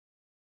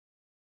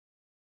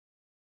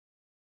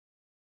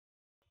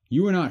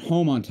You were not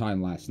home on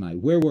time last night.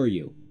 Where were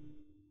you?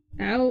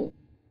 Out.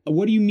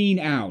 What do you mean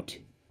out?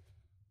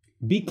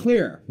 Be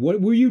clear.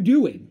 What were you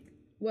doing?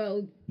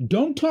 Well,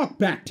 Don't talk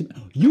back to me.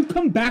 You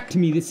come back to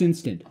me this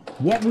instant.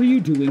 What were you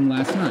doing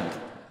last night?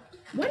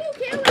 what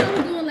do you care what I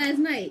was doing last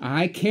night?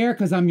 I care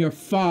because I'm your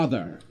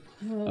father.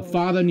 A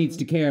father needs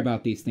to care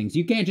about these things.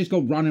 You can't just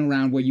go running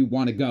around where you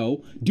want to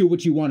go, do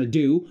what you want to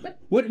do.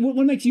 What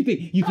makes you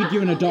think? You think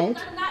you're an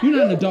adult? You're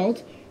not an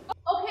adult.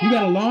 Okay. You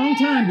got a long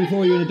time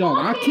before you're an adult.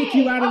 I'll kick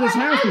you out of this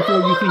house before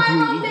you think you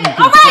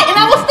All right, and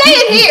I will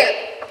stay in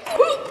here.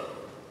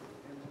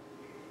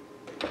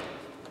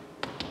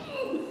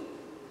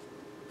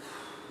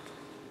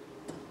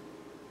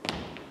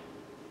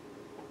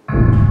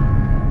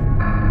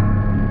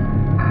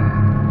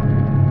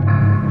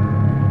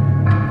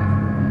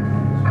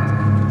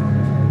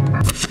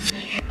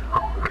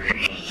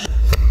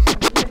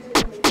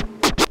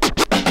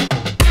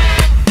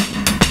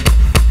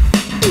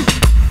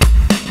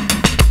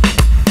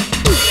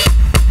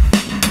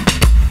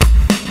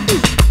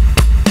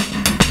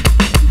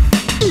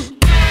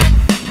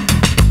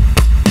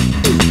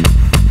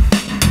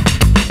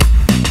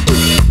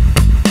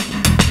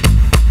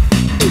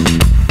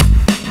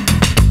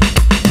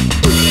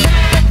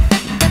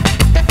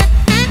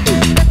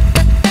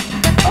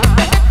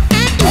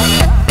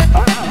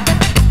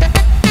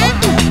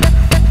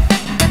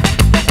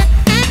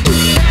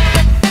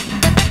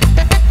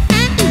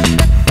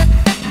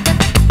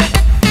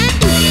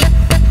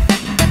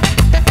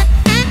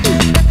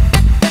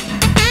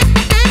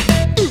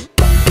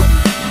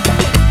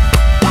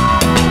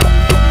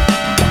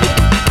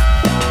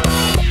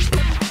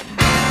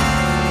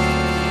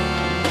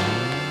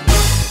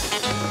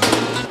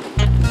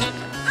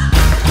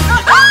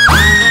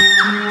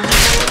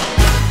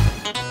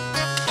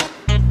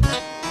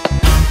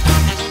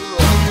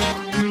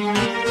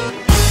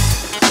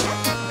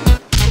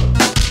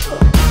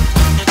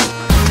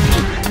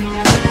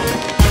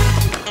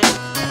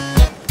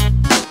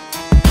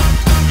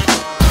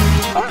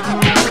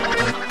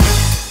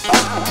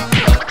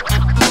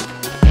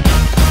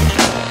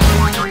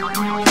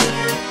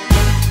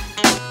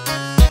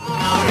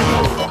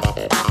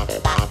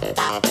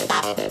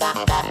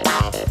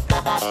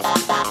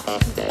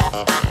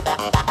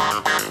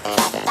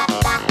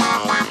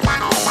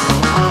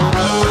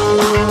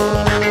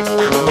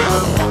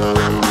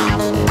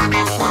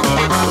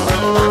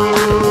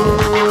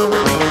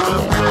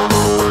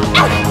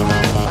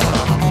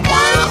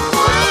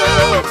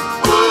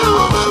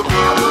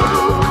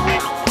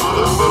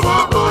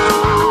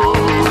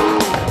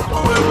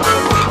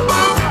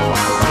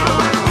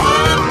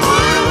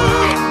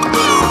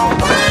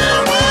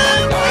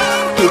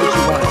 do what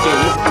you want to do.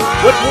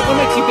 What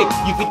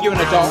makes you think you're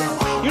an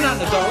adult? You're not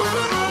an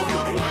adult.